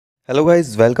Hello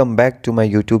guys, welcome back to my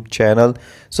YouTube channel.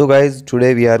 So guys,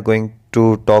 today we are going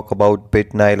to talk about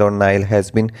Bitnile or Nile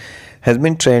has been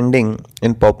trending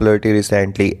in popularity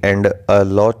recently, and a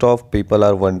lot of people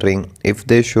are wondering if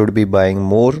they should be buying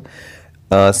more,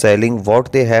 selling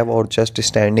what they have, or just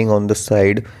standing on the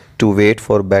side to wait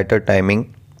for better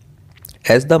timing.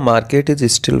 As the market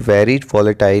is still very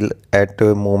volatile at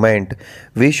the moment,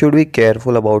 we should be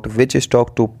careful about which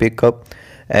stock to pick up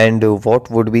and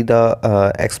what would be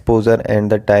the exposure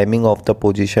and the timing of the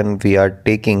position we are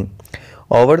taking.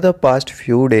 Over the past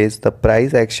few days, the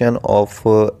price action of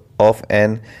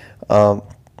an uh,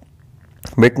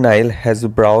 Bitnile has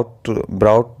brought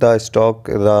the stock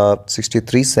the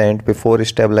 63 cent before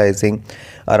stabilizing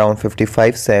around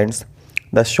 55 cents.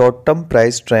 The short-term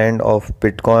price trend of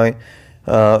Bitnile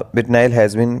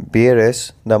has been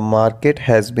bearish. The market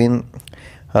has been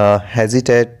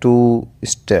hesitate to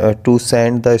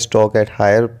send the stock at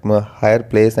higher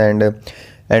place, and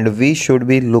we should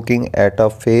be looking at a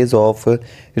phase of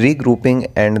regrouping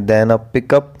and then a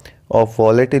pickup of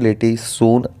volatility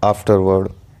soon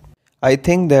afterward. I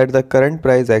think that the current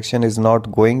price action is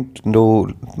not going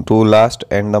to last,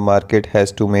 and the market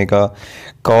has to make a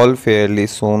call fairly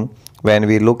soon. When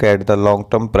we look at the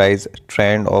long-term price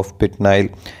trend of Bitnile,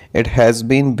 it has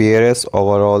been bearish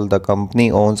overall. The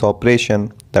company owns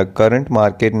operation, the current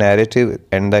market narrative,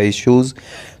 and the issues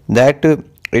that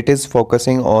it is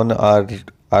focusing on are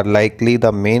likely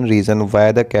the main reason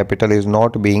why the capital is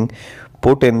not being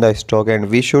put in the stock, and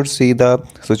we should see the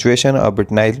situation a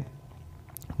Bitnile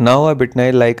now a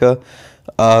Bitnile like a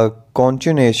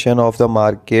continuation of the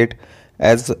market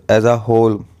as a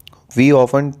whole. We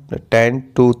often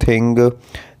tend to think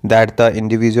that the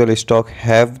individual stock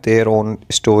have their own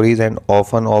stories and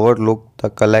often overlook the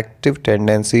collective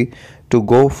tendency to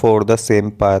go for the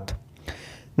same path.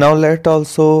 Now let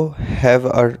also have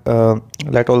a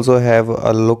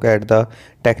look at the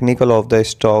technical of the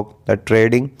stock. The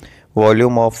trading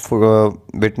volume of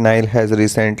Bitnile has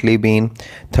recently been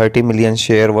 30 million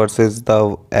share versus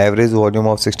the average volume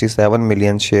of 67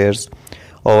 million shares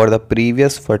over the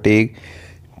previous fatigue,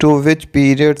 to which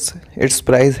periods its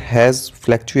price has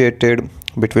fluctuated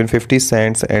between 50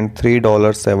 cents and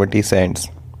 $3.70.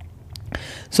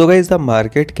 So guys, the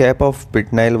market cap of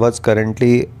Bitnile was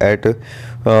currently at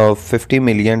 $50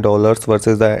 million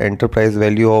versus the enterprise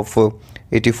value of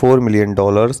 $84 million.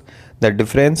 The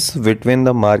difference between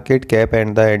the market cap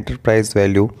and the enterprise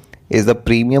value is the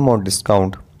premium or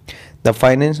discount. The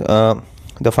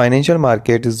the financial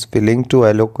market is willing to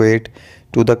allocate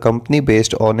to the company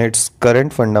based on its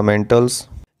current fundamentals,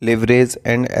 leverage,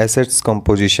 and assets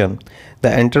composition.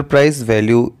 The enterprise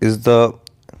value is the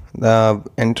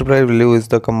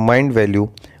combined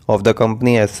value of the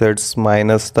company assets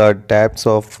minus the debts.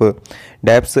 If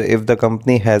the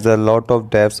company has a lot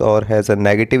of debts or has a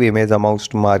negative image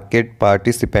amongst market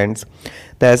participants,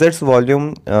 the assets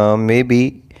volume may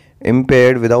be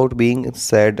impaired without being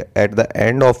said. At the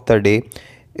end of the day,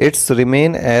 it's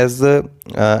remain as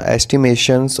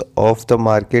estimations of the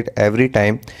market every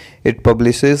time it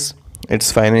publishes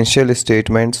its financial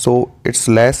statement, so it's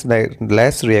less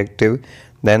reactive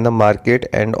than the market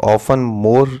and often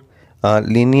more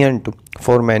lenient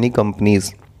for many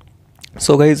companies.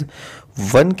 So guys,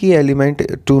 one key element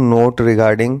to note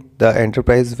regarding the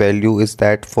enterprise value is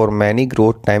that for many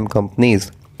growth time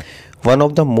companies, one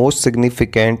of the most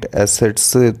significant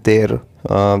assets they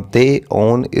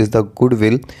own is the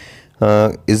goodwill.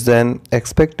 Is an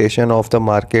expectation of the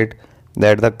market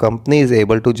that the company is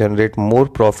able to generate more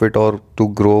profit or to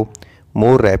grow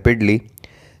more rapidly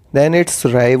than its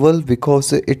rival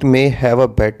because it may have a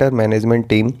better management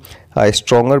team, a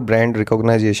stronger brand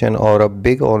recognition, or a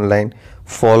big online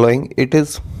following. It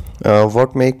is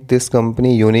what makes this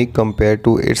company unique compared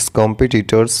to its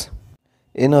competitors.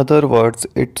 In other words,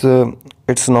 it's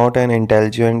not an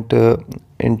intelligible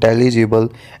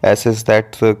asset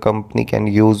that the company can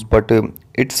use, but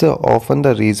it's often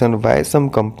the reason why some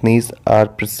companies are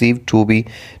perceived to be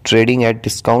trading at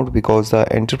discount because the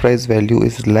enterprise value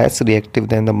is less reactive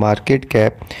than the market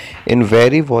cap in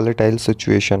very volatile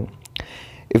situation.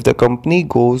 If the company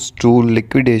goes to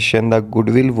liquidation, the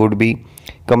goodwill would be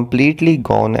completely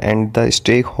gone and the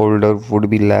stakeholder would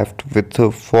be left with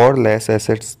far less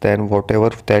assets than whatever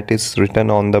that is written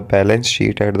on the balance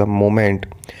sheet at the moment.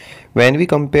 When we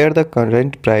compare the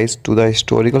current price to the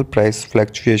historical price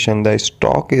fluctuation, the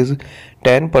stock is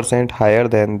 10% higher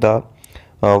than the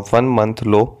 1 month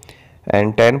low,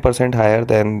 and 10% higher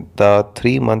than the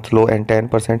 3 month low, and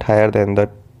 10% higher than the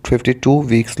 52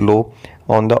 weeks low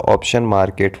on the option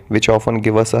market, which often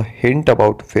give us a hint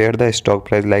about where the stock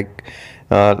price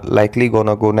likely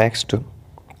gonna go next.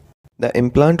 The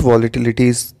implant volatility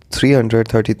is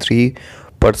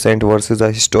 333% versus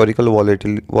a historical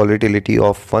volatility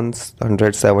of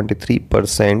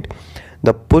 173%.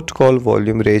 The put call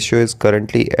volume ratio is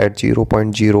currently at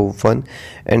 0.01,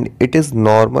 and it is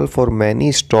normal for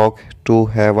many stock to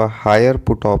have a higher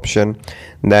put option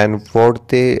than what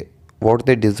they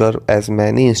deserve, as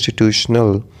many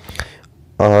institutional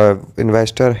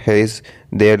investor has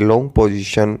their long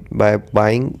position by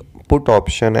buying put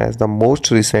option. As the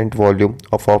most recent volume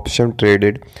of option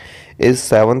traded is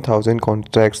 7,000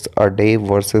 contracts a day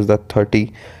versus the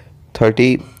 30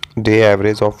 day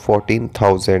average of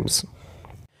 14,000.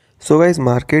 So guys,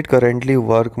 market currently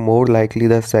work more likely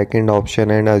the second option,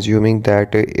 and assuming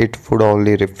that it would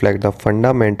only reflect the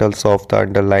fundamentals of the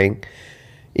underlying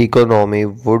economy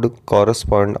would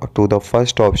correspond to the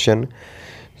first option.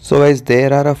 So guys,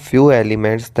 there are a few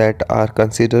elements that are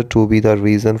considered to be the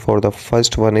reason for the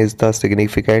first one is the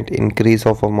significant increase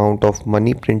of amount of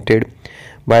money printed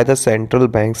by the central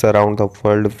banks around the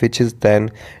world, which is then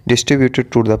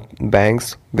distributed to the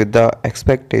banks with the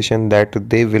expectation that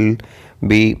they will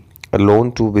be a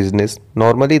loan to business.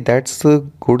 Normally that's a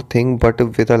good thing, but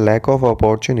with a lack of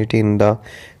opportunity in the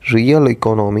real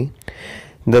economy,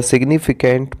 the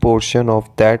significant portion of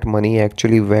that money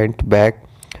actually went back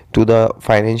to the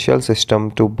financial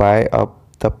system to buy up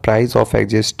the price of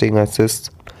existing assets.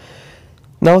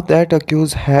 Now that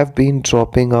accuse have been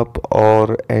dropping up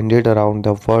or ended around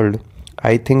the world,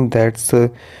 I think that's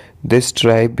this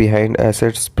drive behind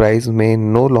assets price may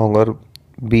no longer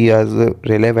be as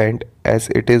relevant as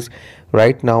it is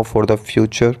right now for the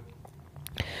future.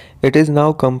 It is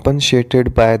now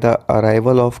compensated by the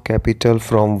arrival of capital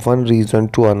from one region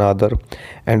to another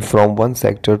and from one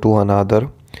sector to another,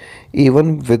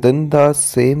 even within the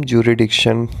same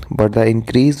jurisdiction, but the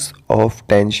increase of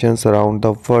tensions around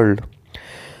the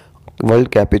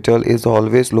world capital is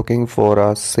always looking for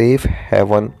a safe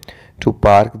haven to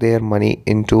park their money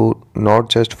into, not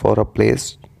just for a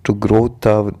place to grow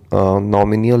the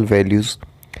nominal values,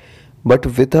 but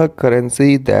with a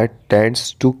currency that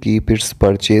tends to keep its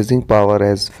purchasing power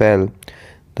as well.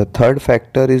 The third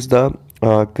factor is the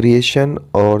creation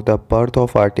or the birth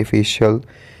of artificial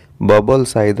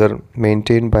bubbles, either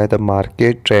maintained by the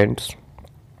market trends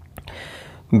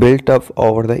built up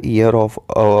over the year or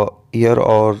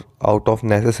out of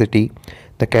necessity.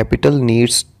 The capital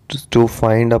needs to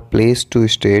find a place to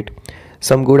stay.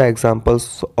 Some good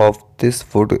examples of this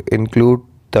would include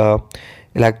the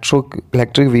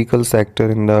electric vehicle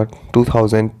sector in the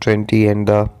 2020 and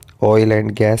the oil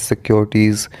and gas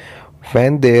securities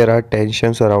when there are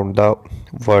tensions around the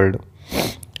world.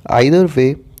 Either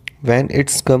way, when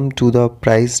it's come to the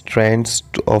price trends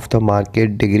of the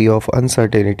market, degree of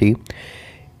uncertainty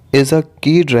is a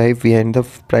key drive behind the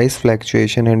price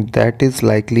fluctuation, and that is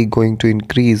likely going to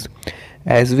increase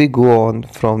as we go on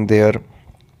from there.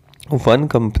 One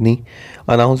company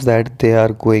announced that they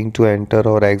are going to enter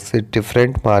or exit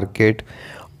different market,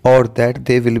 or that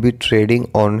they will be trading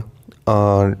on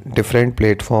different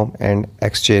platform and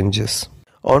exchanges.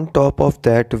 On top of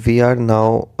that, we are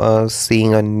now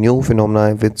seeing a new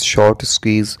phenomenon with short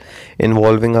squeeze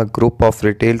involving a group of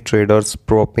retail traders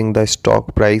propping the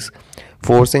stock price,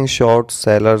 forcing short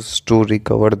sellers to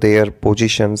recover their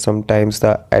position. Sometimes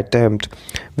the attempt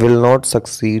will not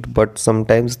succeed, but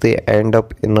sometimes they end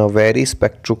up in a very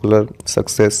spectacular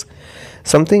success.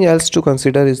 Something else to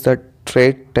consider is that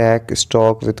trade tag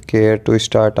stock with care to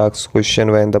start asks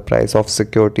question when the price of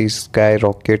securities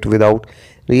skyrocket without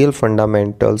real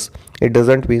fundamentals. It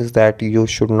doesn't mean that you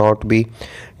should not be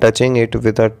touching it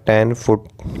with a 10-foot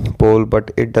pole, but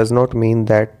it does not mean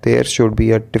that there should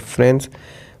be a difference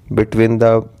between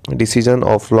the decision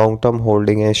of long-term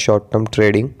holding and short-term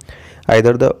trading.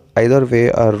 Either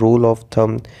way, a rule of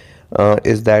thumb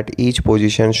is that each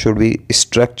position should be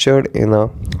structured in a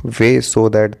way so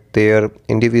that their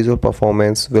individual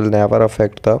performance will never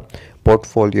affect the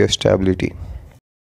portfolio stability.